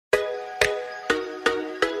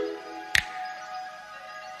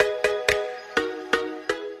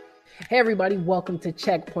Hey everybody, welcome to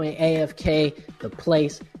Checkpoint AFK, the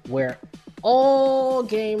place where all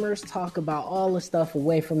gamers talk about all the stuff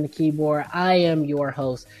away from the keyboard. I am your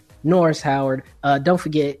host, Norris Howard. Don't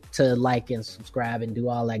forget to like and subscribe and do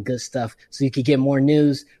all that good stuff so you can get more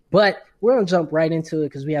news. But we're going to jump right into it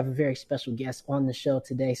because we have a very special guest on the show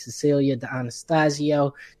today, Cecilia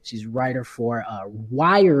D'Anastasio. She's a writer for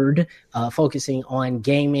Wired, focusing on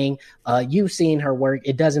gaming. You've seen her work.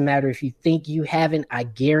 It doesn't matter if you think you haven't. I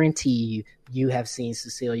guarantee you have seen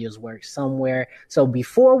Cecilia's work somewhere. So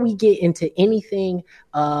before we get into anything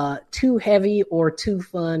too heavy or too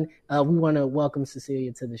fun, we want to welcome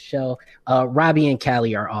Cecilia to the show. Robbie and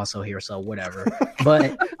Callie are also here, so whatever.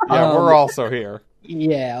 But yeah, we're also here.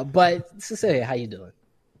 Yeah, but Cecilia, how you doing?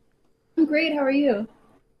 I'm great. How are you?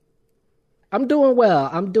 I'm doing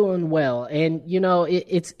well. And you know,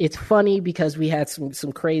 it's funny because we had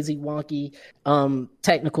some crazy wonky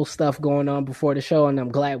technical stuff going on before the show, and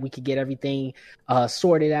I'm glad we could get everything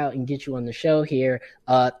sorted out and get you on the show here.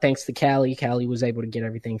 Thanks to Callie. Callie was able to get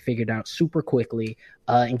everything figured out super quickly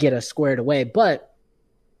and get us squared away. But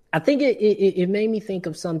I think it made me think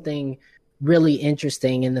of something really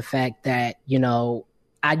interesting in the fact that, you know,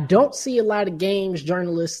 I don't see a lot of games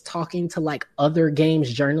journalists talking to like other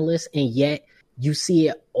games journalists, and yet you see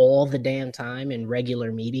it all the damn time in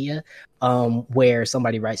regular media, where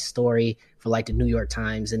somebody writes a story for like the New York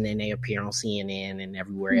Times and then they appear on CNN and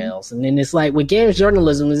everywhere else. And then it's like with games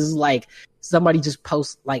journalism, it's like somebody just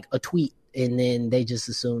posts like a tweet and then they just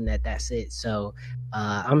assume that that's it. So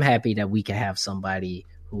I'm happy that we can have somebody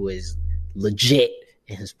who is legit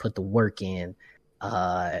and has put the work in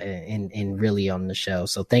and really on the show.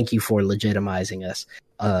 So thank you for legitimizing us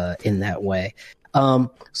in that way.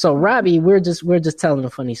 So Robbie, we're just telling a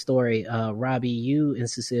funny story. Robbie, you and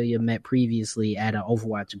Cecilia met previously at an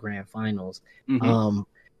Overwatch Grand Finals. Mm-hmm.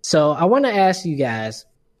 So I want to ask you guys,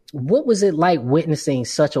 what was it like witnessing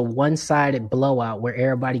such a one-sided blowout where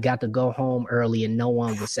everybody got to go home early and no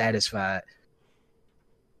one was satisfied?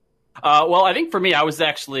 Well, I think for me, I was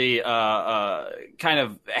actually kind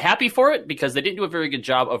of happy for it because they didn't do a very good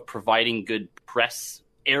job of providing good press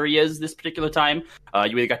areas this particular time.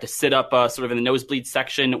 You either got to sit up sort of in the nosebleed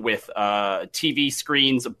section with TV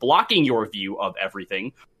screens blocking your view of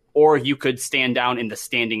everything, or you could stand down in the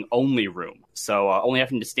standing only room. So only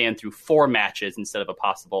having to stand through 4 matches instead of a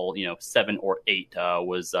possible, 7 or 8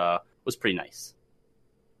 was pretty nice.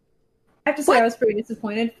 I have to say I was pretty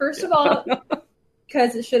disappointed. First of all,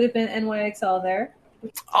 because it should have been NYXL there.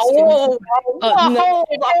 Hold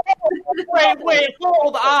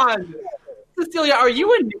on. Cecilia, are you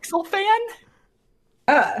a Nixel fan?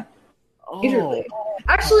 Usually.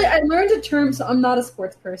 Actually, I learned a term, so I'm not a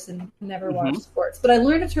sports person, never watched sports, but I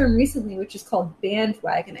learned a term recently which is called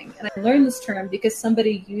bandwagoning. And I learned this term because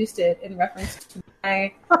somebody used it in reference to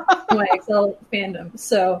my NYXL fandom.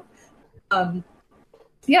 So,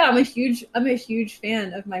 yeah, I'm a huge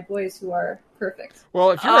fan of my boys who are perfect.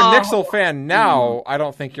 Well, if you're a Nixel fan now, I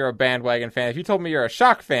don't think you're a bandwagon fan. If you told me you're a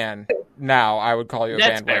Shock fan now, I would call you a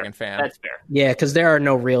bandwagon fan. That's fair. Yeah, because there are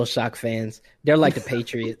no real Shock fans. They're like the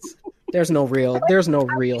Patriots. There's no real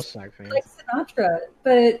Shock fans. Like Sinatra,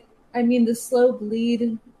 but I mean the slow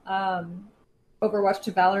bleed Overwatch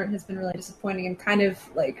to Valorant has been really disappointing and kind of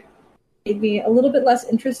like made me a little bit less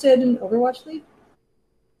interested in Overwatch League.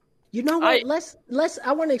 You know what?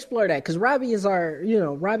 I want to explore that because Robbie is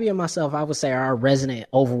Robbie and myself, I would say, are our resident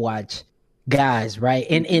Overwatch guys, right?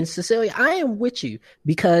 And Cecilia, I am with you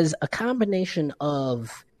because a combination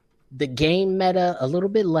of the game meta, a little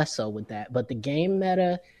bit less so with that, but the game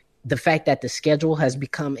meta, the fact that the schedule has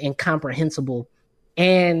become incomprehensible,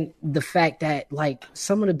 and the fact that like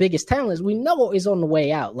some of the biggest talents we know is on the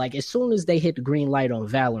way out. Like as soon as they hit the green light on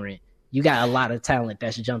Valorant, you got a lot of talent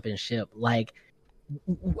that's jumping ship. Like,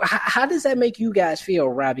 how does that make you guys feel,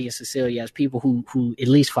 Robbie and Cecilia, as people who at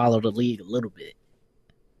least follow the league a little bit?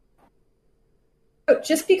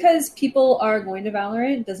 Just because people are going to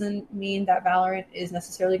Valorant doesn't mean that Valorant is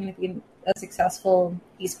necessarily going to be a successful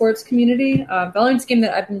esports community. Valorant's a game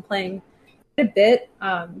that I've been playing a bit.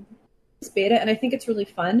 It's beta, and I think it's really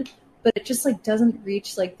fun, but it just like doesn't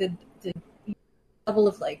reach like the level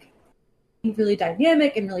of like really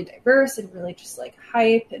dynamic and really diverse and really just like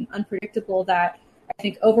hype and unpredictable that I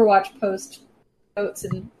think Overwatch post GOATs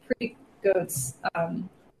and pre GOATs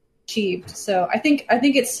achieved. So I think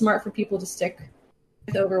it's smart for people to stick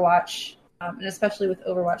with Overwatch, and especially with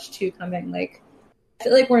Overwatch 2 coming. Like I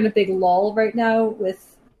feel like we're in a big lull right now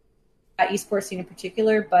with that esports scene in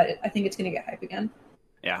particular, but I think it's going to get hype again.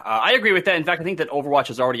 Yeah, I agree with that. In fact, I think that Overwatch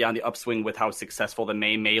is already on the upswing with how successful the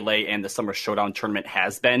May Melee and the Summer Showdown tournament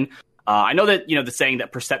has been. I know that, the saying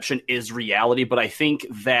that perception is reality, but I think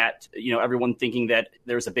that, everyone thinking that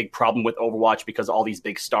there's a big problem with Overwatch because all these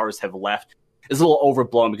big stars have left is a little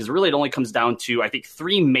overblown, because really it only comes down to, I think,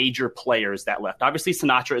 3 major players that left. Obviously,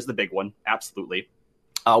 Sinatra is the big one. Absolutely.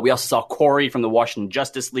 We also saw Corey from the Washington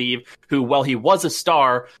Justice leave, who, while he was a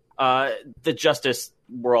star, the Justice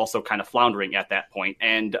were also kind of floundering at that point.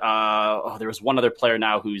 And there was one other player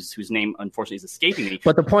now whose name, unfortunately, is escaping me.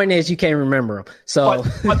 But the point is, you can't remember him. So,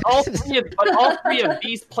 but all three of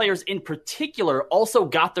these players in particular also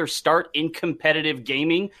got their start in competitive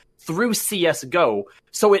gaming through CSGO.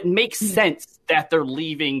 So it makes sense that they're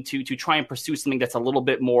leaving to try and pursue something that's a little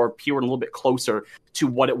bit more pure and a little bit closer to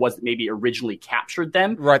what it was that maybe originally captured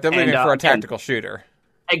them. Right, they're leaving for a tactical shooter.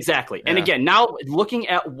 Exactly. Yeah. And again, now looking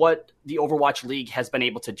at what the Overwatch League has been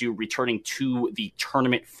able to do, returning to the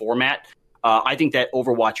tournament format, I think that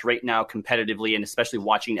Overwatch right now competitively, and especially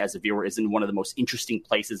watching as a viewer, is in one of the most interesting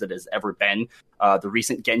places it has ever been. The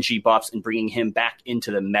recent Genji buffs and bringing him back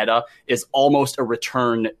into the meta is almost a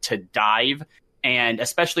return to Dive. And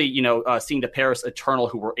especially, seeing the Paris Eternal,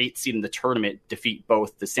 who were 8th seed in the tournament, defeat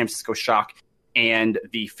both the San Francisco Shock and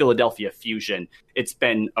the Philadelphia Fusion. It's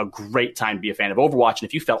been a great time to be a fan of Overwatch. And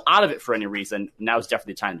if you fell out of it for any reason, now is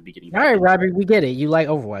definitely the time to be getting back. All right, Robbie, we get it. You like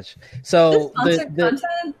Overwatch. So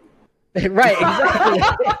content? Right, exactly.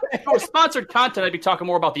 If it was sponsored content, I'd be talking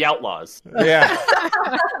more about the Outlaws. Yeah.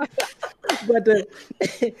 But the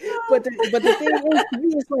thing is, to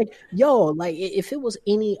me, it's like, if it was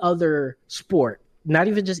any other sport, not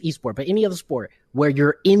even just esport, but any other sport where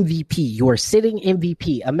you're MVP, you're sitting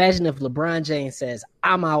MVP. Imagine if LeBron James says,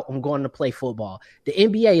 I'm out, I'm going to play football. The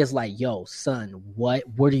NBA is like, yo, son, what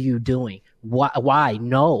are you doing? Why?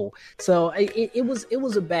 No. So it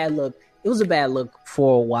was a bad look. It was a bad look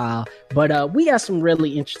for a while, but we got some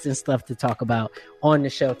really interesting stuff to talk about on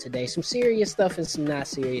the show today. Some serious stuff and some not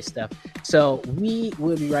serious stuff. So we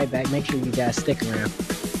will be right back. Make sure you guys stick around.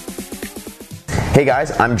 Hey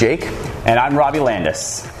guys, I'm Jake. And I'm Robbie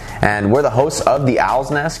Landis. And we're the hosts of The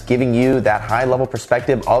Owl's Nest, giving you that high-level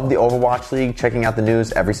perspective of the Overwatch League, checking out the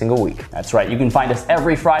news every single week. That's right. You can find us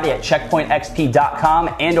every Friday at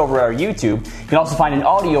checkpointxp.com and over our YouTube. You can also find an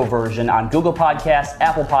audio version on Google Podcasts,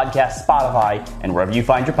 Apple Podcasts, Spotify, and wherever you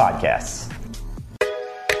find your podcasts.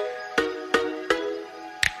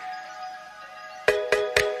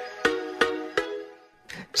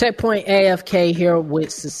 Checkpoint AFK here with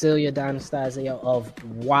Cecilia D'Anastasio of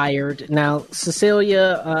Wired. Now,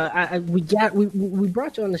 Cecilia, we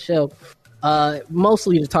brought you on the show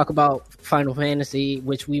mostly to talk about Final Fantasy,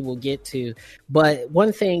 which we will get to. But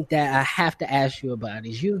one thing that I have to ask you about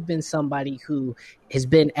is you've been somebody who has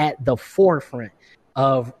been at the forefront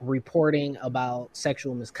of reporting about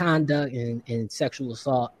sexual misconduct and sexual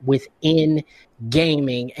assault within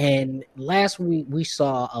gaming. And last week we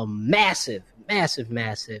saw a massive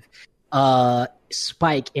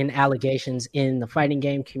spike in allegations in the fighting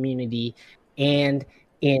game community and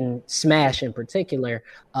in Smash in particular,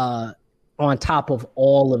 on top of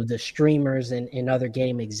all of the streamers and other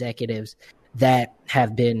game executives that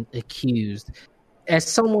have been accused. As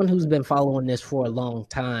someone who's been following this for a long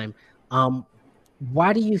time,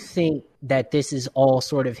 why do you think that this is all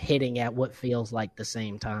sort of hitting at what feels like the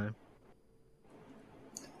same time?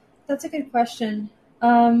 That's a good question.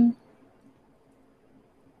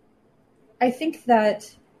 I think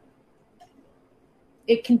that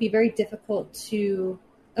it can be very difficult to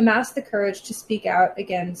amass the courage to speak out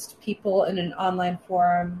against people in an online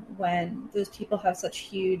forum when those people have such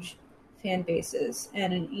huge fan bases.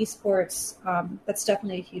 And in esports, that's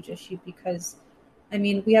definitely a huge issue because,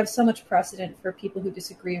 we have so much precedent for people who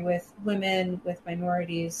disagree with women, with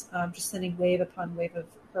minorities, just sending wave upon wave of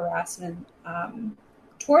harassment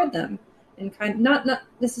toward them and kind of not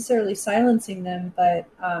necessarily silencing them, but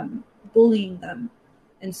bullying them.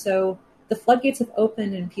 And so the floodgates have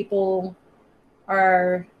opened and people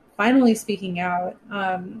are finally speaking out.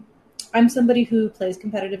 I'm somebody who plays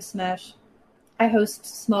competitive Smash. I host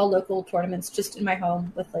small local tournaments just in my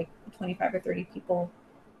home with like 25 or 30 people.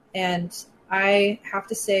 And I have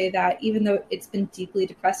to say that even though it's been deeply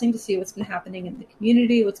depressing to see what's been happening in the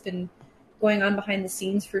community, what's been going on behind the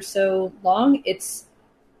scenes for so long, it's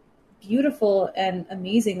beautiful and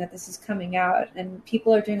amazing that this is coming out, and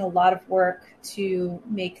people are doing a lot of work to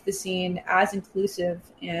make the scene as inclusive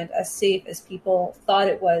and as safe as people thought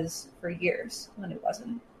it was for years when it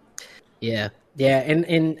wasn't. Yeah,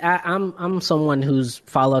 and I'm someone who's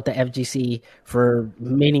followed the FGC for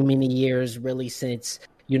many years, really since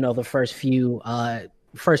the first few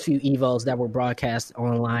evos that were broadcast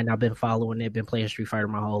online. I've been following it, been playing Street Fighter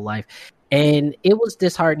my whole life, and it was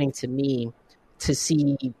disheartening to me to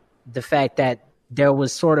see the fact that there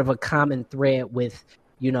was sort of a common thread with,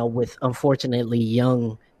 with unfortunately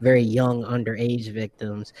very young underage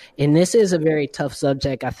victims. And this is a very tough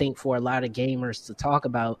subject, I think, for a lot of gamers to talk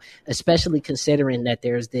about, especially considering that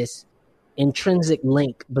there's this intrinsic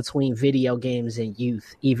link between video games and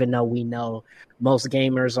youth, even though we know most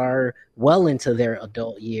gamers are well into their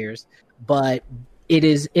adult years. But it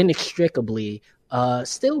is inextricably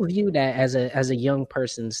still viewed as a young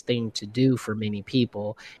person's thing to do for many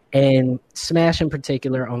people. And Smash in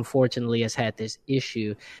particular, unfortunately, has had this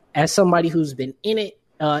issue. As somebody who's been in it,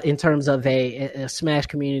 in terms of a Smash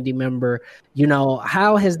community member,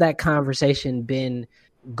 how has that conversation been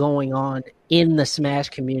going on in the Smash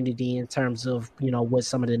community in terms of, what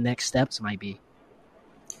some of the next steps might be?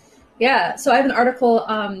 Yeah, so I have an article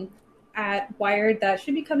at Wired that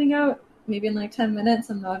should be coming out maybe in like 10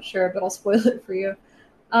 minutes. I'm not sure, but I'll spoil it for you.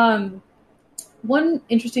 One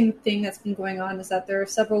interesting thing that's been going on is that there are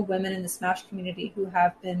several women in the Smash community who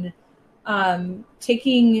have been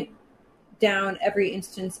taking down every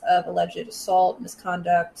instance of alleged assault,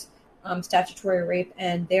 misconduct, statutory rape,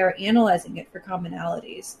 and they are analyzing it for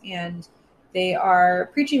commonalities. And they are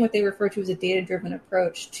preaching what they refer to as a data-driven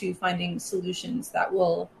approach to finding solutions that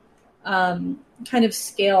will kind of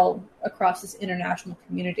scale across this international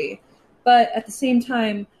community. But at the same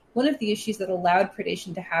time, one of the issues that allowed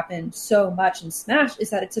predation to happen so much in Smash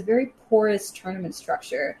is that it's a very porous tournament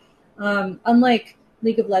structure. Unlike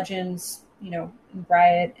League of Legends,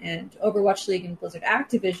 Riot and Overwatch League and Blizzard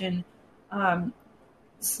Activision,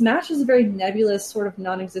 Smash is a very nebulous, sort of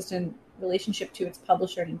non-existent relationship to its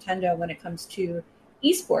publisher, Nintendo, when it comes to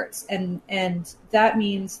esports. And that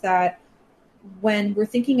means that when we're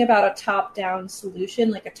thinking about a top-down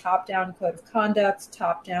solution, like a top-down code of conduct,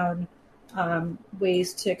 top-down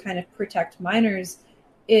ways to kind of protect minors,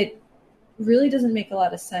 it really doesn't make a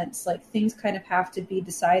lot of sense. Like, things kind of have to be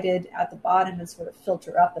decided at the bottom and sort of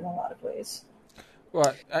filter up in a lot of ways.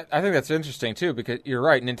 Well, I think that's interesting, too, because you're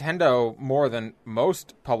right. Nintendo, more than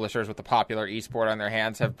most publishers with a popular esport on their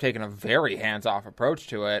hands, have taken a very hands-off approach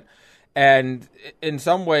to it. And in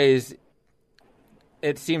some ways,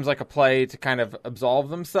 it seems like a play to kind of absolve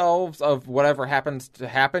themselves of whatever happens to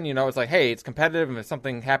happen. It's like, hey, it's competitive, and if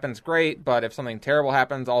something happens, great. But if something terrible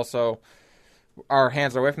happens, also, our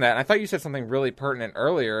hands are away from that. And I thought you said something really pertinent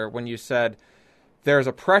earlier when you said there's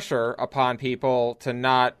a pressure upon people to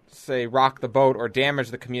not, say, rock the boat or damage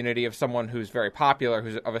the community of someone who's very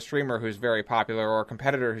popular, of a streamer who's very popular, or a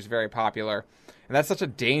competitor who's very popular. And that's such a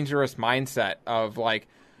dangerous mindset of, like,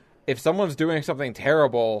 if someone's doing something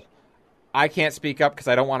terrible, I can't speak up because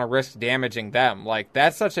I don't want to risk damaging them. Like,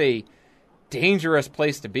 that's such a dangerous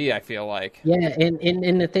place to be, I feel like. Yeah,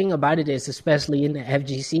 and the thing about it is, especially in the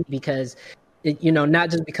FGC, because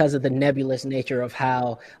not just because of the nebulous nature of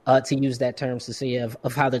how, to use that term, Cecilia,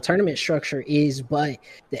 of how the tournament structure is, but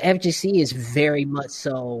the FGC is very much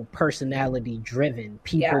so personality driven.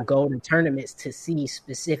 People go to tournaments to see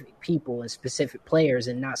specific people and specific players,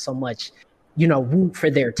 and not so much, root for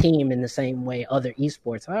their team in the same way other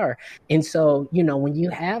esports are. And so, when you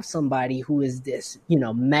have somebody who is this,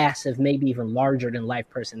 massive, maybe even larger than life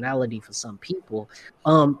personality for some people,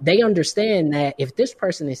 they understand that if this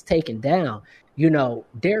person is taken down,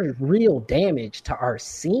 there's real damage to our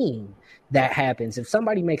scene that happens. If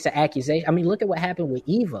somebody makes an accusation, I mean, look at what happened with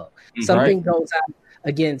Evo. Something goes out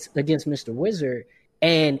against Mr. Wizard,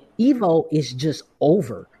 and Evo is just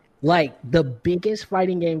over. Like, the biggest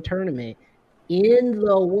fighting game tournament in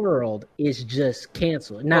the world is just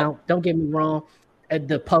canceled. Now, don't get me wrong.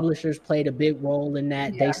 The publishers played a big role in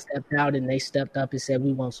that. Yeah. They stepped out and they stepped up and said,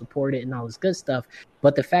 we won't support it and all this good stuff.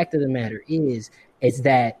 But the fact of the matter is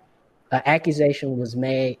that an accusation was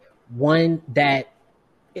made, one that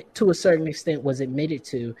to a certain extent was admitted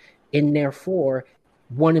to, and therefore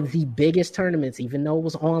one of the biggest tournaments, even though it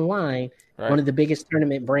was online, one of the biggest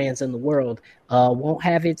tournament brands in the world, won't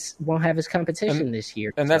have its competition this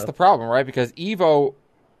year. And that's the problem, right? Because Evo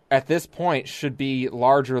at this point should be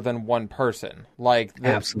larger than one person. Like,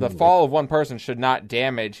 the fall of one person should not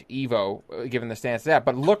damage Evo, given the stance of that.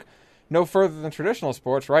 But look no further than traditional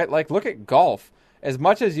sports, right? Like, look at golf. As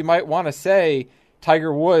much as you might want to say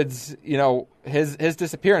Tiger Woods, his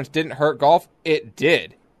disappearance didn't hurt golf, it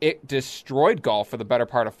did. It destroyed golf for the better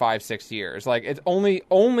part of 5-6 years. Like, it's only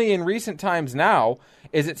in recent times now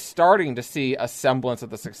is it starting to see a semblance of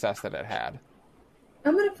the success that it had.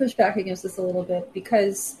 I'm going to push back against this a little bit,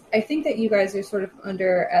 because I think that you guys are sort of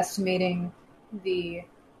underestimating the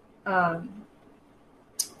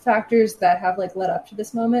factors that have led up to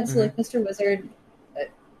this moment. Mm-hmm. So Mr. Wizard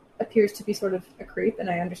appears to be sort of a creep, and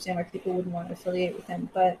I understand why people wouldn't want to affiliate with him.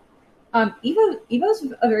 But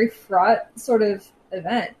Evo's a very fraught sort of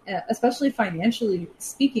event, especially financially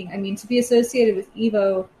speaking. I mean, to be associated with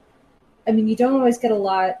Evo, I mean, you don't always get a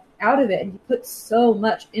lot out of it, and you put so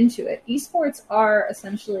much into it. Esports are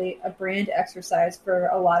essentially a brand exercise for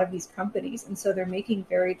a lot of these companies, and so they're making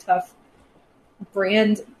very tough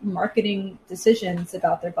brand marketing decisions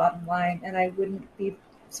about their bottom line. And I wouldn't be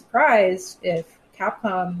surprised if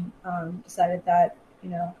Capcom decided that,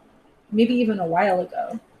 maybe even a while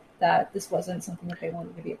ago, that this wasn't something that they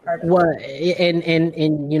wanted to be a part of. Well,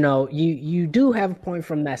 and you do have a point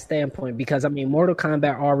from that standpoint, because I mean, Mortal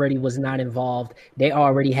Kombat already was not involved. They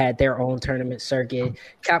already had their own tournament circuit.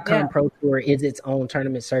 Capcom Pro Tour is its own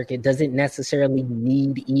tournament circuit. Does it necessarily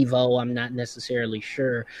need Evo? I'm not necessarily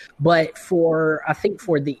sure. But I think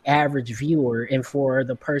for the average viewer and for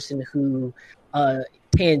the person who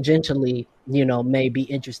tangentially, may be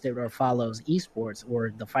interested or follows esports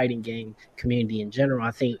or the fighting game community in general,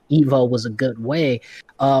 I think Evo was a good way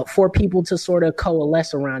for people to sort of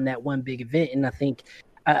coalesce around that one big event. And I think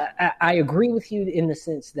I agree with you in the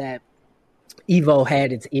sense that Evo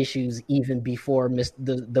had its issues even before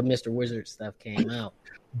the Mr. Wizard stuff came out.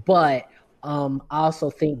 But I also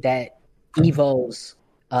think that Evo's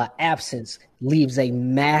absence leaves a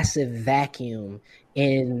massive vacuum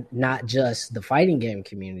in not just the fighting game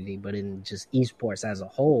community, but in just esports as a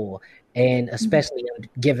whole. And especially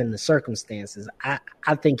given the circumstances,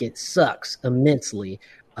 I think it sucks immensely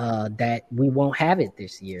that we won't have it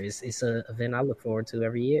this year. It's an event I look forward to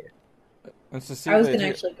every year. I was going to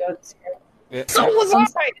actually go this year. So was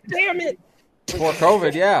I. Damn it. For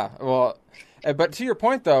COVID, yeah. Well, but to your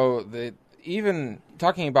point, though, even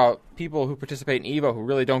talking about people who participate in Evo who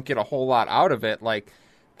really don't get a whole lot out of it, like,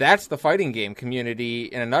 that's the fighting game community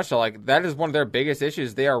in a nutshell. Like, that is one of their biggest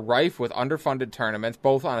issues. They are rife with underfunded tournaments,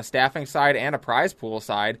 both on a staffing side and a prize pool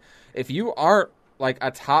side. If you aren't like a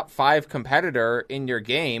top 5 competitor in your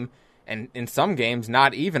game, and in some games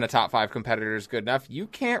not even a top 5 competitor is good enough, you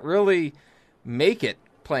can't really make it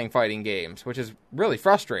playing fighting games, which is really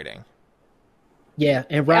frustrating. Yeah,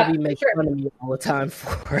 and Robbie makes fun of me all the time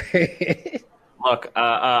for it. Look,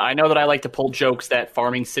 I know that I like to pull jokes that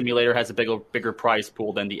Farming Simulator has a bigger prize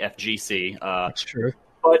pool than the FGC. That's true.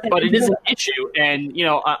 But it is an issue, and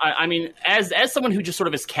I mean, as someone who just sort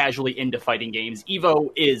of is casually into fighting games,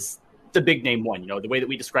 Evo is the big name one. The way that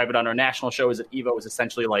we describe it on our national show is that Evo is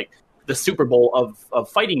essentially like the Super Bowl of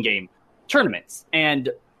fighting game tournaments, and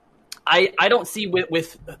I don't see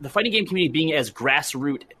with the fighting game community being as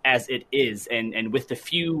grassroots as it is, and with the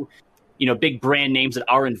few big brand names that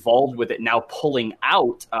are involved with it now pulling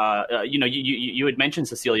out. You had mentioned,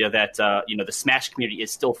 Cecilia, that the Smash community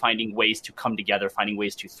is still finding ways to come together, finding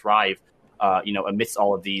ways to thrive, amidst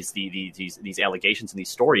all of these allegations and these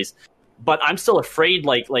stories. But I'm still afraid,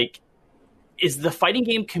 like, is the fighting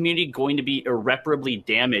game community going to be irreparably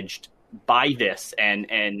damaged by this, and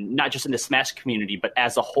not just in the Smash community, but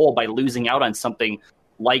as a whole, by losing out on something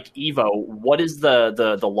like Evo? What is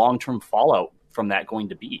the long-term fallout from that going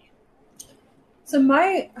to be? So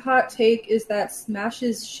my hot take is that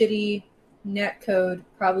Smash's shitty netcode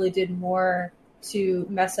probably did more to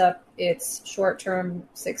mess up its short-term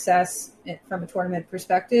success from a tournament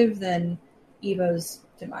perspective than Evo's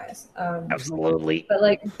demise. Absolutely. But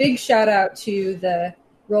like, big shout out to the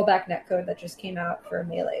rollback netcode that just came out for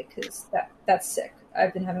Melee, because that's sick.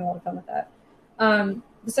 I've been having a lot of fun with that.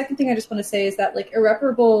 The second thing I just want to say is that, like,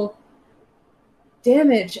 irreparable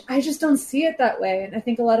damage, I just don't see it that way, and I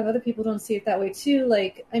think a lot of other people don't see it that way too.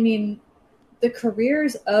 Like, I mean, the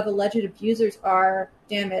careers of alleged abusers are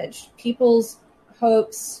damaged. People's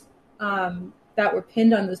hopes that were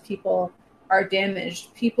pinned on those people are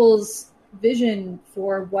damaged. People's vision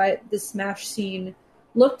for what the Smash scene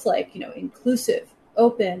looked like, inclusive,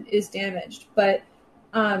 open, is damaged. But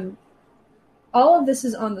all of this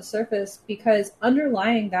is on the surface because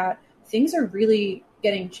underlying that, things are really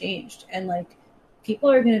getting changed, and like,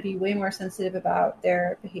 people are going to be way more sensitive about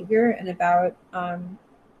their behavior and about,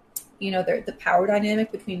 the power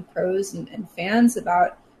dynamic between pros and fans,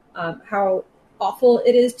 about how awful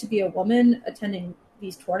it is to be a woman attending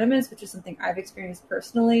these tournaments, which is something I've experienced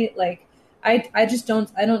personally. Like, I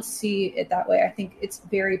don't see it that way. I think it's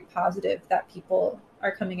very positive that people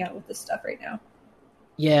are coming out with this stuff right now.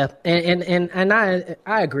 Yeah, and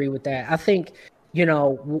I agree with that. I think,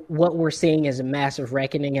 what we're seeing is a massive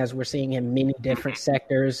reckoning, as we're seeing in many different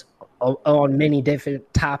sectors on many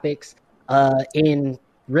different topics in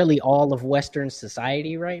really all of Western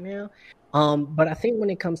society right now. But I think when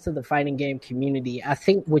it comes to the fighting game community, I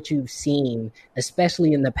think what you've seen,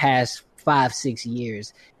 especially in the past 5-6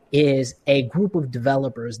 years, is a group of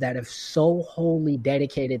developers that have so wholly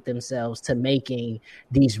dedicated themselves to making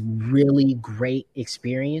these really great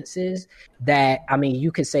experiences that, I mean,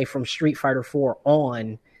 you could say from Street Fighter 4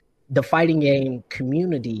 on, the fighting game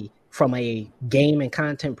community from a game and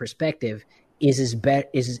content perspective is as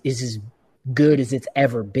good as it's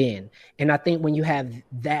ever been. And I think when you have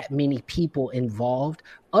that many people involved,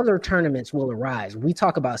 other tournaments will arise. We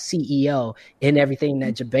talk about CEO and everything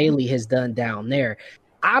that Jabali has done down there.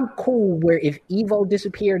 I'm cool where if Evo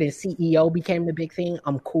disappeared and CEO became the big thing,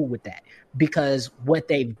 I'm cool with that, because what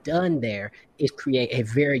they've done there is create a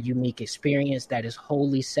very unique experience that is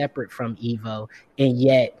wholly separate from Evo and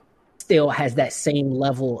yet still has that same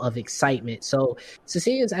level of excitement. So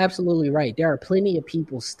Cecilia's absolutely right. There are plenty of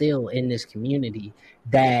people still in this community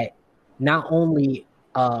that not only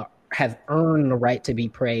have earned the right to be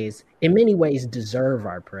praised, in many ways deserve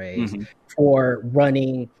our praise for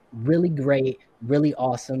running really great, really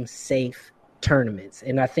awesome, safe tournaments.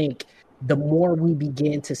 And I think the more we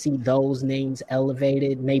begin to see those names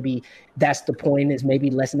elevated, maybe that's the point, is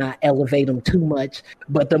maybe let's not elevate them too much.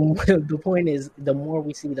 But the point is, the more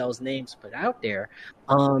we see those names put out there,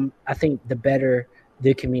 I think the better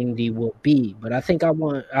the community will be. But I think I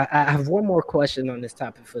have one more question on this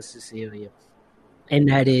topic for Cecilia. And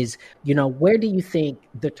that is, where do you think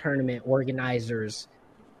the tournament organizers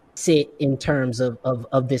sit in terms of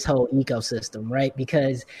this whole ecosystem, right?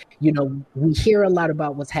 Because, we hear a lot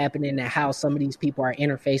about what's happening and how some of these people are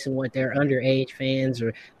interfacing with their underage fans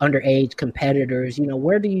or underage competitors.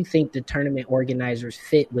 Where do you think the tournament organizers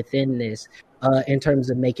fit within this in terms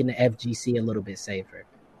of making the FGC a little bit safer?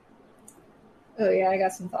 Oh, yeah, I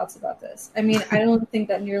got some thoughts about this. I mean, I don't think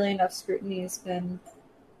that nearly enough scrutiny has been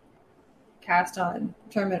cast on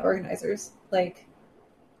tournament organizers. Like,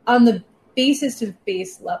 on the basis of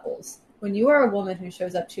base levels, when you are a woman who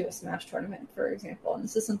shows up to a Smash tournament, for example, and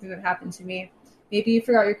this is something that happened to me, maybe you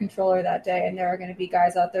forgot your controller that day and there are going to be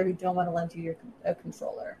guys out there who don't want to lend you a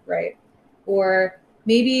controller, right? Or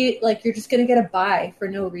maybe like you're just going to get a buy for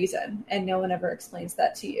no reason and no one ever explains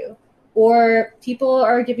that to you. Or people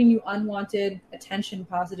are giving you unwanted attention,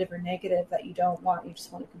 positive or negative, that you don't want. You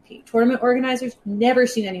just want to compete. Tournament organizers, never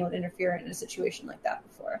seen anyone interfere in a situation like that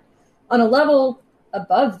before. On a level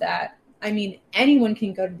above that, I mean, anyone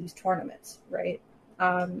can go to these tournaments, right?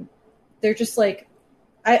 They're just like,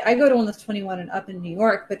 I go to one that's 21 and up in New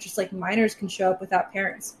York, but just like minors can show up without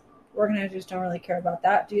parents. Organizers don't really care about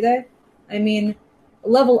that, do they? I mean, a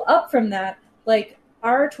level up from that, like,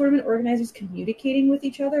 are tournament organizers communicating with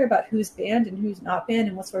each other about who's banned and who's not banned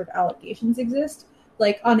and what sort of allegations exist?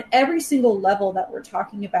 Like, on every single level that we're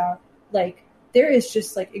talking about, like, there is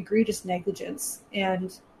just like egregious negligence.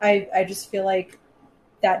 And I just feel like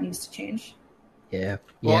that needs to change. Yeah.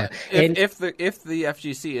 Well, if the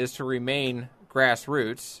FGC is to remain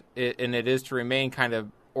grassroots and it is to remain kind of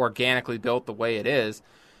organically built the way it is,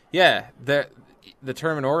 the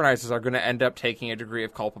tournament organizers are going to end up taking a degree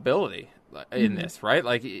of culpability in this, right?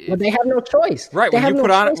 Like, well, they have no choice, right?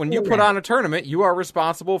 When you put on a tournament, you are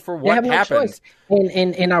responsible for what happens.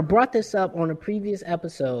 And I brought this up on a previous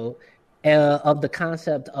episode of the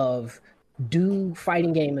concept of, do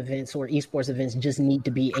fighting game events or esports events just need to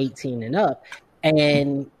be 18 and up?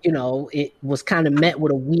 And, it was kind of met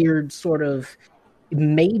with a weird sort of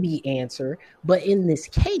maybe answer. But in this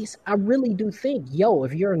case, I really do think,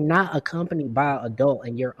 if you're not accompanied by an adult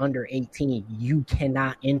and you're under 18, you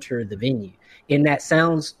cannot enter the venue. And that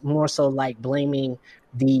sounds more so like blaming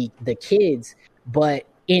the kids, but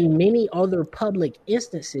in many other public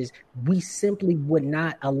instances, we simply would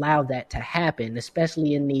not allow that to happen,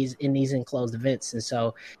 especially in these enclosed events. And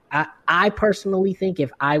so I personally think if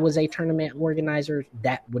I was a tournament organizer,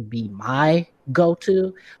 that would be my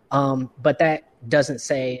go-to. But that doesn't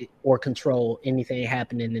say or control anything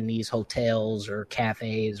happening in these hotels or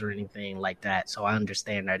cafes or anything like that. So I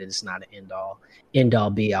understand that it's not an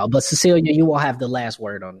end-all, be-all. But Cecilia, you will have the last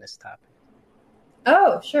word on this topic.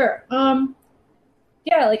 Oh, sure.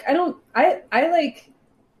 Yeah, like I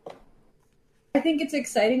think it's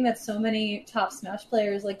exciting that so many top Smash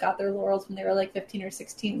players like got their laurels when they were like 15 or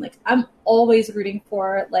 16. Like, I'm always rooting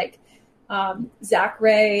for like Zach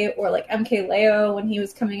Ray or like MK Leo when he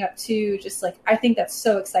was coming up too. Just like, I think that's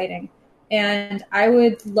so exciting. And I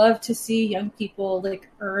would love to see young people like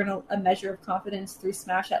earn a measure of confidence through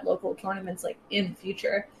Smash at local tournaments like in the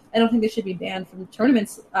future. I don't think they should be banned from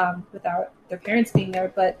tournaments without their parents being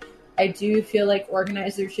there, but I do feel like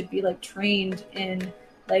organizers should be like trained in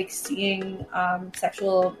like seeing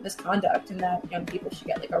sexual misconduct, and that young people should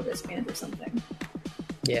get like a wristband or something.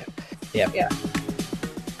 Yeah.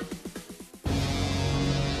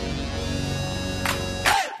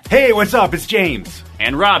 Hey, what's up? It's James.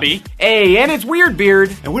 And Robbie. Hey, and it's Weird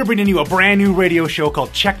Beard. And we're bringing you a brand new radio show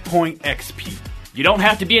called Checkpoint XP. You don't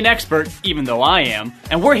have to be an expert, even though I am,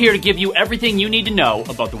 and we're here to give you everything you need to know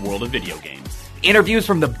about the world of video games. Interviews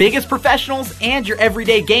from the biggest professionals and your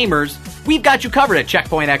everyday gamers. We've got you covered at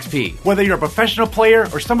Checkpoint XP. Whether you're a professional player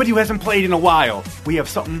or somebody who hasn't played in a while, we have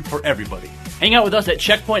something for everybody. Hang out with us at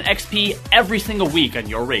Checkpoint XP every single week on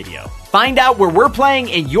your radio. Find out where we're playing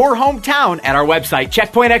in your hometown at our website,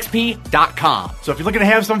 checkpointxp.com. So if you're looking to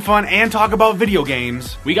have some fun and talk about video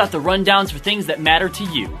games, we got the rundowns for things that matter to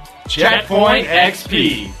you. Checkpoint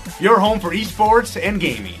XP, your home for esports and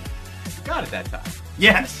gaming. Got it that time.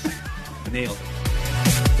 Yes. Nailed it.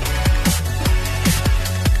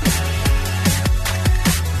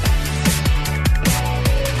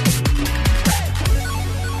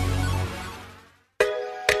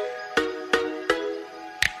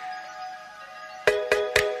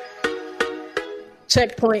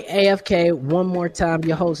 Checkpoint AFK, one more time.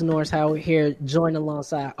 Your host, Norris Howard, here, joined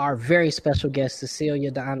alongside our very special guest, Cecilia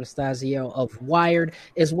D'Anastasio of Wired,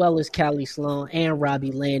 as well as Callie Sloan and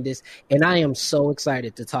Robbie Landis. And I am so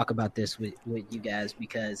excited to talk about this with you guys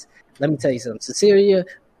because let me tell you something. Cecilia,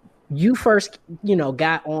 you first,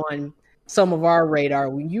 got on some of our radar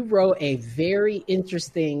when you wrote a very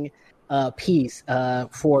interesting piece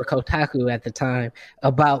for Kotaku at the time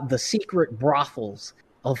about the secret brothels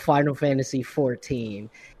of Final Fantasy XIV.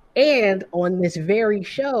 And on this very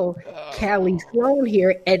show, Callie Sloan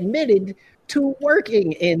here admitted to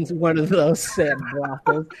working in one of those said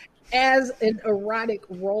brothels as an erotic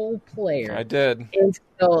role player. I did.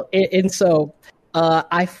 And so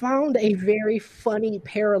I found a very funny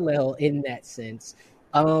parallel in that sense.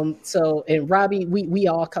 And Robbie, we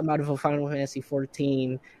all come out of a Final Fantasy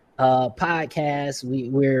XIV podcast.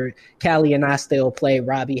 We're Callie and I still play.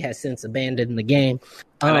 Robbie has since abandoned the game.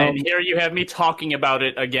 And here you have me talking about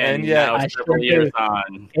it again. And yeah, now several years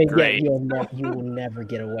on. And great. You will never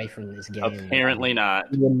get away from this game. Apparently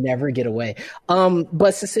not. You will never get away.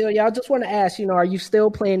 But Cecilia, I just want to ask, are you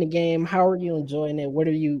still playing the game? How are you enjoying it? What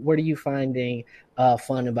are you finding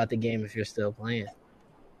fun about the game if you're still playing?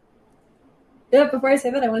 Yeah, before I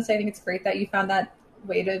say that, I want to say I think it's great that you found that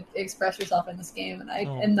way to express yourself in this game, and I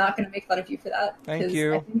am not going to make fun of you for that. Thank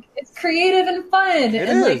you. I think it's creative and fun. It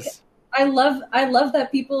and is. I love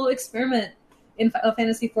that people experiment in Final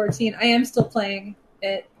Fantasy XIV. I am still playing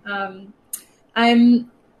it. I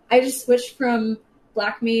just switched from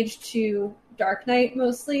Black Mage to Dark Knight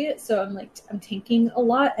mostly, so I'm tanking a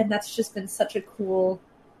lot, and that's just been such a cool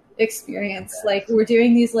experience. Like we're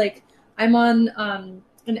doing these I'm on an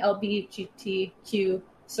LBGTQ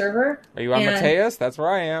server. Are you on Mateus? That's where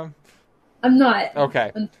I am. I'm not.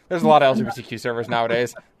 Okay. There's a lot of LGBTQ servers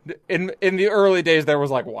nowadays. In the early days, there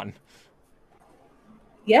was one.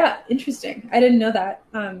 Yeah, interesting. I didn't know that.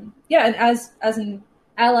 And as an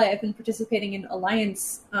ally, I've been participating in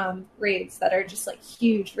alliance raids that are just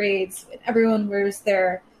huge raids. Everyone wears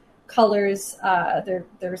their colors, their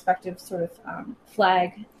respective sort of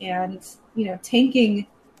flag, and tanking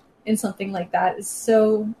in something like that is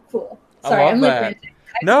so cool. Sorry, I'm ranting.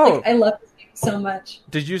 No, I love this game so much.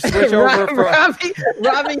 Did you switch over from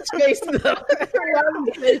Robbie's face?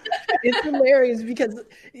 It's hilarious because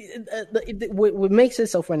what makes it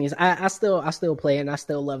so funny is I still play and I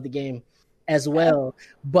still love the game as well.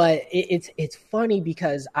 But it's funny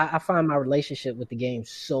because I find my relationship with the game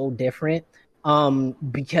so different.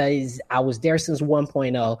 Because I was there since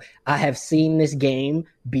 1.0. I have seen this game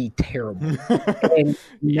be terrible, and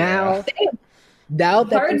now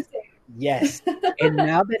that. Yes. And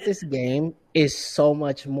now that this game is so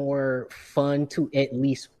much more fun to at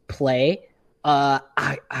least play, I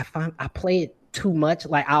find I play it too much.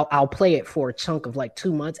 I'll play it for a chunk of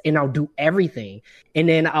 2 months and I'll do everything. And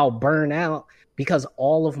then I'll burn out because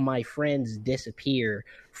all of my friends disappear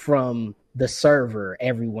from the server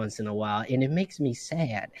every once in a while. And it makes me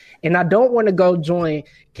sad. And I don't want to go join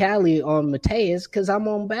Callie on Mateus because I'm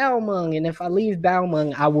on Balmung. And if I leave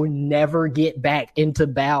Balmung, I will never get back into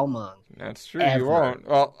Balmung. That's true. Ever. You won't.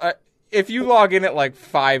 Well, if you log in at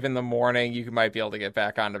 5 in the morning, you might be able to get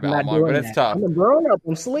back onto Balmung, but it's tough. I'm a grown up.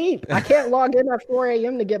 I'm asleep. I can't log in at 4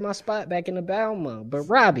 a.m. to get my spot back into Balmung. But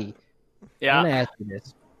Robbie, I want to ask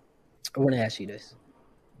you this.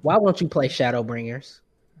 Why won't you play Shadowbringers?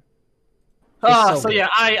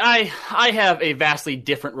 I have a vastly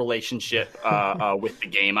different relationship with the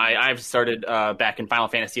game. I've started back in Final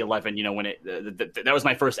Fantasy XI. When that was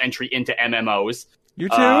my first entry into MMOs. You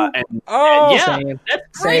too? Same.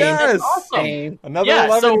 That's great. Yes. That's awesome. Same. Another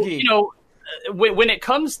 11 geek. When it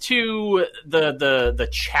comes to the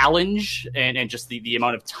challenge and just the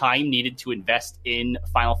amount of time needed to invest in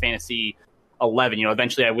Final Fantasy 11.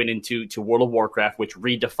 Eventually I went into World of Warcraft, which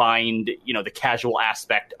redefined, the casual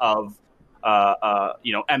aspect of,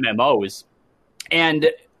 MMOs. And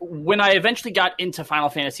when I eventually got into Final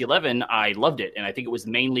Fantasy XI, I loved it, and I think it was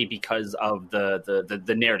mainly because of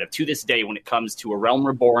the narrative. To this day, when it comes to A Realm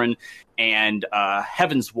Reborn and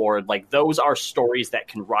Heaven's Ward, like those are stories that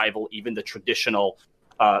can rival even the traditional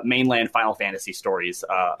mainland Final Fantasy stories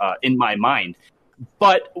in my mind.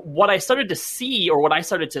 But what I started to see, or what I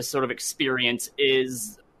started to sort of experience,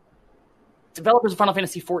 is developers of Final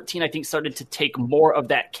Fantasy XIV, I think, started to take more of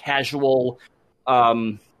that casual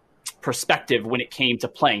perspective when it came to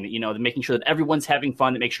playing, making sure that everyone's having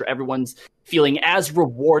fun, to make sure everyone's feeling as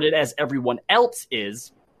rewarded as everyone else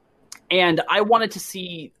is. And I wanted to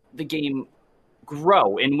see the game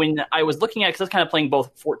grow. And when I was looking at it, because I was kind of playing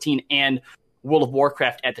both 14 and World of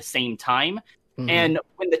Warcraft at the same time, and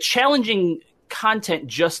when the challenging content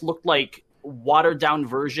just looked like watered down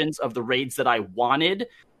versions of the raids that I wanted,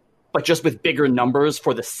 but just with bigger numbers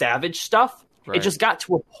for the Savage stuff, Right. It just got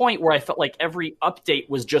to a point where I felt like every update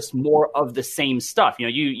was just more of the same stuff.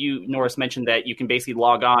 You Norris mentioned that you can basically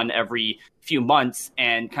log on every few months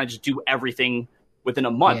and kind of just do everything within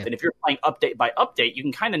a month. Yeah. And if you're playing update by update, you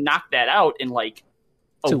can kind of knock that out in like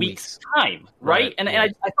a 2 week's time, right? And I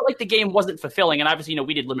felt like the game wasn't fulfilling. And obviously,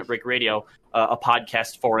 we did Limit Break Radio, a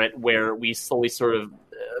podcast for it, where we slowly sort of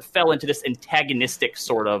fell into this antagonistic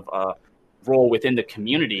sort of role within the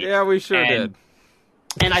community. Yeah, we sure did.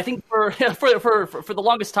 And I think for the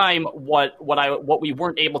longest time, what we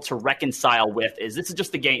weren't able to reconcile with is this is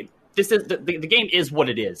just the game. This is the game is what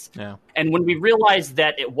it is. Yeah. And when we realized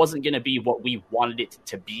that it wasn't going to be what we wanted it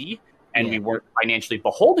to be, and we weren't financially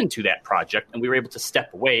beholden to that project, and we were able to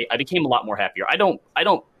step away, I became a lot more happier. I don't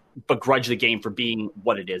begrudge the game for being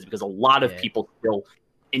what it is, because a lot of people still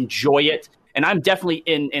enjoy it. And I'm definitely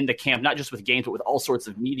in the camp, not just with games, but with all sorts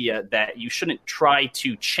of media, that you shouldn't try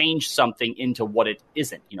to change something into what it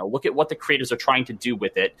isn't. Look at what the creators are trying to do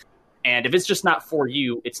with it. And if it's just not for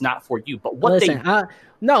you, it's not for you. But what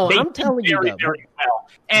I'm telling you, very well.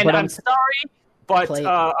 And I'm sorry, but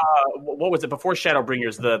what was it before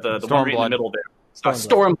Shadowbringers? The one right in the middle there.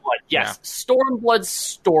 Stormblood. Yes, yeah. Stormblood's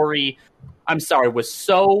story. I'm sorry, was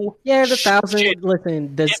so the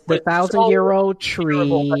 1,000-year-old tree, the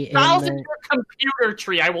 1,000-year computer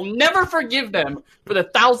tree. I will never forgive them for the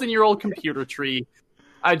 1,000-year-old computer tree.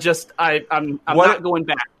 I'm not going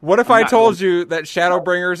back. What if I told you that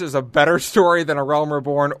Shadowbringers is a better story than A Realm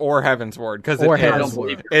Reborn or Heaven's Ward? Because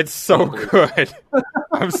it's so good.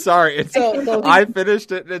 I'm sorry. I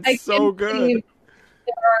finished it. It's so good.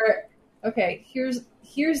 Okay, here's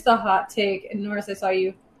the hot take. And Norris, I saw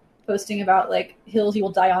you posting about like hills you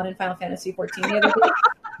will die on in Final Fantasy XIV the other day.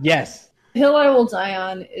 Yes. The hill I will die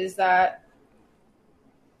on is that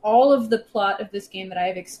all of the plot of this game that I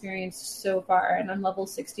have experienced so far, and I'm level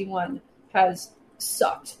 61, has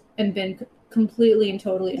sucked and been completely and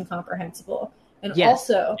totally incomprehensible. And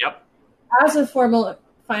also, as a former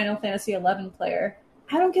Final Fantasy XI player,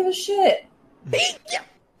 I don't give a shit.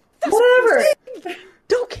 Whatever.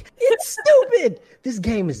 It's stupid. This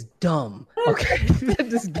game is dumb. Okay,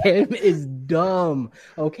 this game is dumb.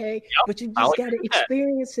 Okay, but you just gotta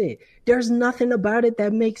experience it. There's nothing about it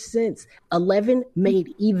that makes sense. 11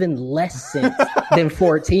 made even less sense than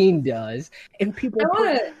 14 does, and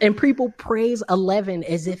people praise 11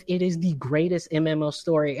 as if it is the greatest MMO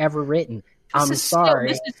story ever written. I'm sorry.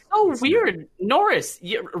 This is so weird, Norris.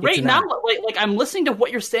 Right now, like I'm listening to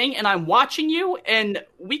what you're saying, and I'm watching you, and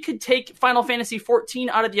we could take Final Fantasy XIV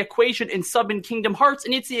out of the equation and sub in Kingdom Hearts,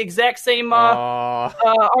 and it's the exact same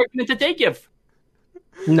argument that they give.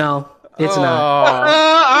 No, it's not.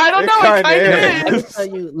 I don't know. It kind of is.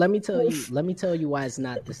 Let me tell you why it's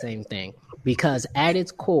not the same thing. Because at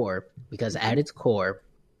its core,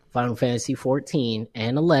 Final Fantasy XIV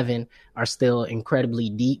and 11 are still incredibly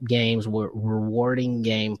deep games with rewarding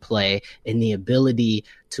gameplay and the ability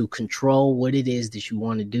to control what it is that you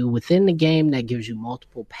want to do within the game that gives you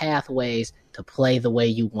multiple pathways to play the way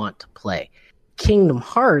you want to play. Kingdom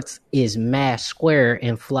Hearts is mash square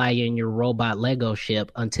and fly in your robot Lego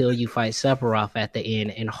ship until you fight Sephiroth at the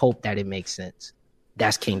end and hope that it makes sense.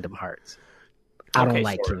 That's Kingdom Hearts. I don't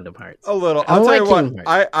like Kingdom Hearts. A little. I'll tell you what.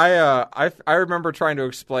 I remember trying to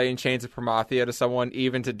explain Chains of Promathia to someone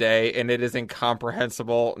even today, and it is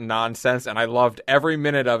incomprehensible nonsense. And I loved every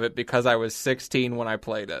minute of it because I was 16 when I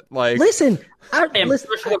played it. Like, listen. Wait. I have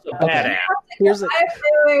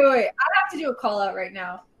to do a call out right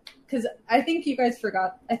now because I think you guys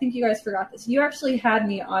forgot. This. You actually had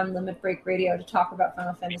me on Limit Break Radio to talk about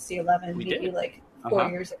Final Fantasy XI maybe like 4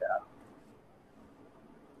 years ago.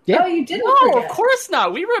 Yeah. Oh, you didn't? No, of course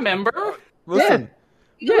not. We remember. Listen.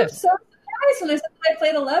 You were so surprised when I said that I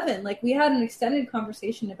played 11. Like, we had an extended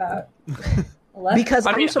conversation about 11. Because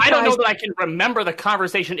I I'm mean, I surprised. don't know that I can remember the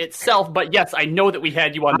conversation itself, but yes, I know that we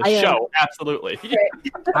had you on the show. Absolutely.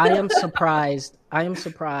 I am surprised. I am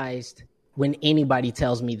surprised when anybody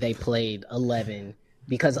tells me they played 11,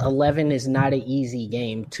 because 11 is not an easy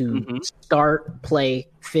game to start, play,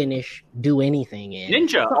 finish, do anything in.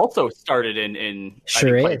 Ninja also started in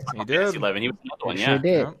Sure I think, is. Final Fantasy 11. He was another one, He yeah. sure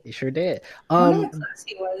did. He sure did. What class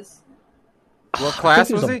he was? What class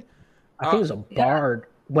was he? I think he was a bard.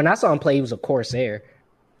 When I saw him play, he was a Corsair.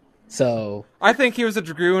 So I think he was a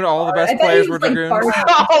Dragoon. All the I best bet players he were was, like, Dragoons.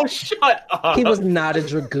 Oh, shut up. he was not a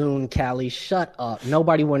Dragoon, Callie. Shut up.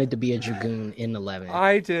 Nobody wanted to be a Dragoon in 11.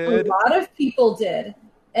 I A did. lot of people did,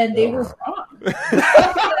 and they were wrong.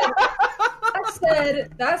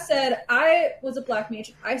 That said, I was a black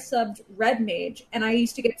mage. I subbed red mage, and I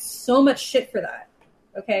used to get so much shit for that.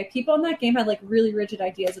 Okay, people in that game had like really rigid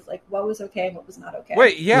ideas of like what was okay and what was not okay.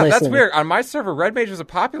 Wait, yeah, that's Listen. weird. On my server, Red Mage was a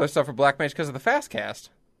popular sub for Black Mage because of the fast cast.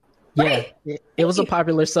 Yeah, it was a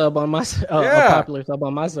popular sub on my Yeah. a popular sub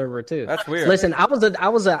on my server too. That's weird. Listen, I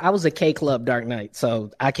was a K Club Dark Knight,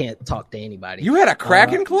 so I can't talk to anybody. You had a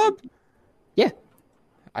Kraken club? Yeah.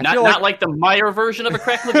 Not like the Meyer version of a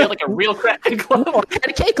Kraken Club. You had like a real Kraken Club. No, I had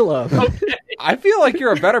a K Club. I feel like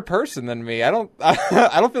you're a better person than me. I don't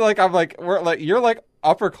feel like you're like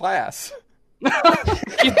upper class.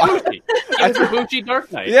 He's bougie. He's a bougie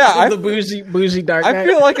Dark Knight. Yeah, the bougie Dark Knight. I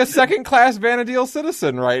feel like a second class Vanadil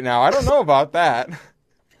citizen right now. I don't know about that.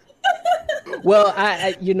 Well,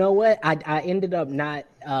 I you know what? I ended up not.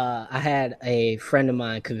 I had a friend of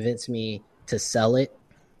mine convince me to sell it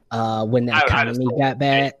when the economy got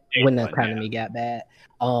bad. Got bad.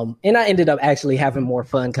 And I ended up actually having more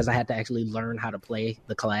fun because I had to actually learn how to play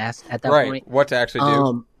the class at that point. What to actually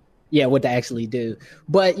do. Yeah, what to actually do.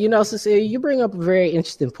 But, you know, Cecilia, you bring up a very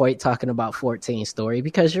interesting point talking about 14 story,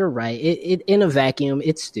 because you're right. It in a vacuum,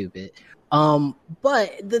 it's stupid.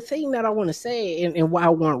 But the thing that I want to say, and why I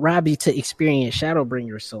want Robbie to experience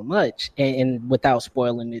Shadowbringers so much, and without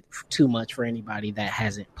spoiling it too much for anybody that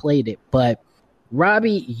hasn't played it, but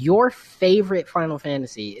Robbie, your favorite Final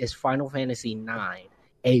Fantasy is Final Fantasy IX.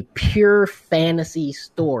 A pure fantasy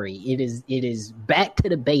story. It is back to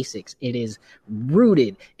the basics. It is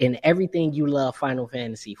rooted in everything you love Final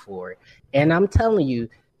Fantasy for. And I'm telling you,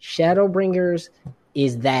 Shadowbringers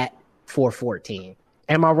is that for 14.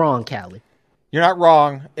 Am I wrong, Callie? You're not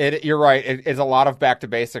wrong. You're right. It is a lot of back to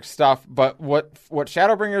basics stuff. But what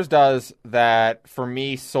Shadowbringers does that for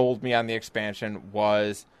me sold me on the expansion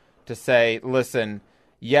was to say, listen,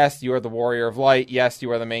 yes, you are the Warrior of Light. Yes,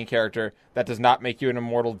 you are the main character. That does not make you an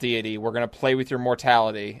immortal deity. We're going to play with your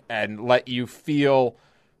mortality and let you feel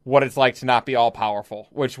what it's like to not be all-powerful,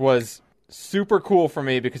 which was super cool for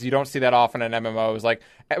me because you don't see that often in MMOs. Like,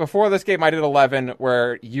 before this game, I did 11,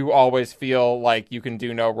 where you always feel like you can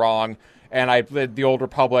do no wrong. And I played the Old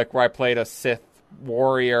Republic, where I played a Sith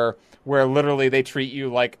warrior, where literally they treat you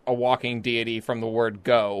like a walking deity from the word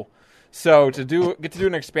go. So to get to do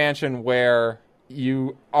an expansion where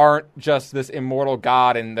you aren't just this immortal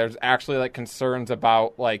god, and there's actually like concerns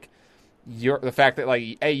about like the fact that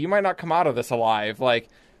like, hey, you might not come out of this alive. Like,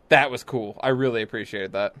 that was cool. I really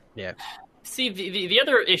appreciated that. Yeah. See, the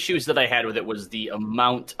other issues that I had with it was the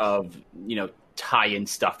amount of, tie-in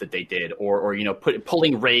stuff that they did, or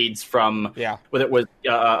pulling raids from whether it was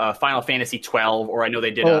Final Fantasy XII, or I know they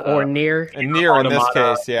did or Nier. And Nier in this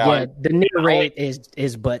case, yeah, the Nier raid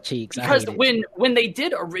is butt cheeks. Because when they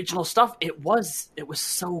did original stuff, it was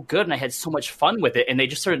so good, and I had so much fun with it, and they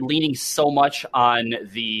just started leaning so much on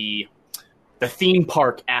the theme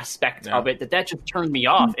park aspect of it that just turned me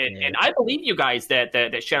off. And I believe you guys that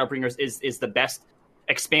Shadowbringers is the best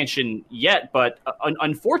expansion yet, but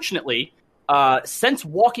unfortunately, since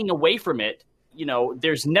walking away from it,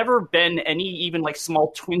 there's never been any even like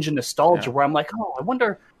small twinge of nostalgia where I'm like, oh, I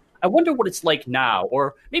wonder what it's like now,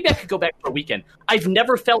 or maybe I could go back for a weekend. I've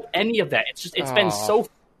never felt any of that. It's been so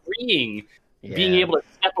freeing being able to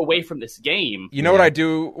step away from this game. You know what I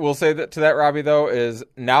will say to that, Robbie, though, is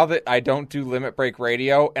now that I don't do Limit Break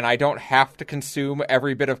Radio and I don't have to consume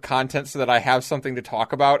every bit of content so that I have something to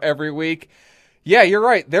talk about every week. Yeah, you're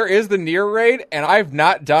right. There is the Nier raid, and I've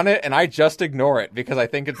not done it, and I just ignore it because I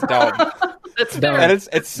think it's dumb. That's fair. And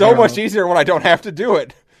it's so much easier when I don't have to do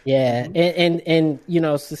it. Yeah, and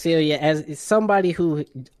Cecilia, as somebody who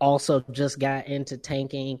also just got into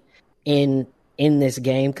tanking in this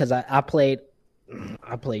game, because I played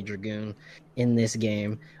Dragoon in this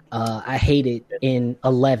game. I hate it in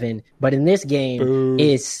 11, but in this game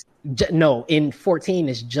in 14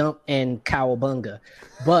 is jump and cowabunga.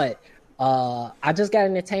 But I just got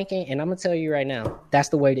into tanking, and I'm gonna tell you right now, that's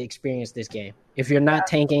the way to experience this game. If you're not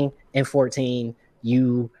tanking in 14,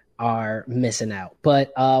 you are missing out.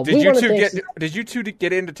 But did you two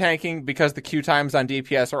get into tanking because the queue times on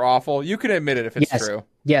DPS are awful? You can admit it if it's true.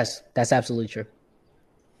 Yes, that's absolutely true.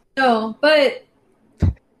 No, but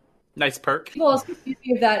nice perk. People also accuse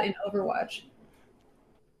me of that in Overwatch.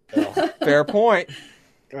 Fair point.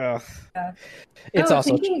 It's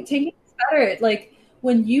also tanking is better. Like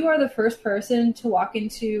when you are the first person to walk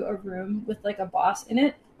into a room with like a boss in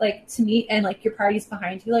it, like to me, and like your party's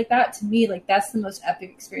behind you like that, to me, like that's the most epic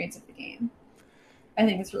experience of the game. I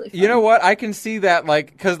think it's really fun. You know what? I can see that,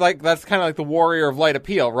 like, because like that's kind of like the warrior of light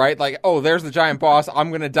appeal, right? Like, oh, there's the giant boss. I'm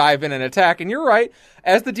going to dive in and attack. And you're right.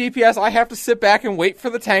 As the DPS, I have to sit back and wait for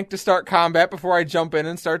the tank to start combat before I jump in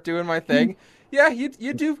and start doing my thing. Yeah, you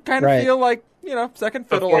do kind of feel like, you know, second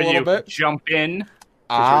fiddle before a little bit. Jump in.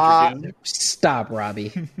 Stop,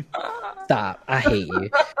 Robbie. Stop. I hate you.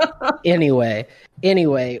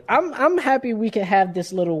 Anyway, I'm happy we can have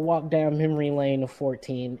this little walk down memory lane of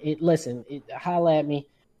 14. Holla at me,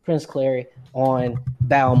 Prince Clary, on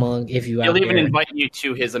Balmung if you He'll even invite you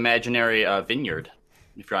to his imaginary vineyard.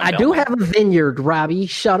 If you're on I do have a vineyard, Robbie.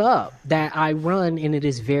 Shut up. That I run, and it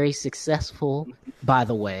is very successful, by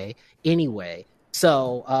the way. Anyway.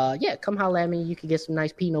 So, come holla at me. You can get some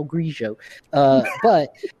nice Pinot Grigio.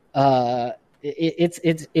 But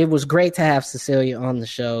it was great to have Cecilia on the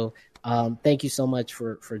show. Thank you so much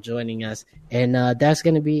for joining us. And that's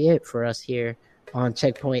going to be it for us here on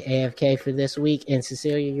Checkpoint AFK for this week. And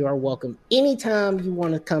Cecilia, you are welcome. Anytime you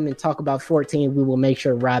want to come and talk about 14, we will make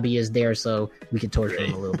sure Robbie is there so we can torture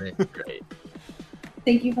him a little bit. Great.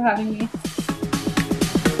 Thank you for having me.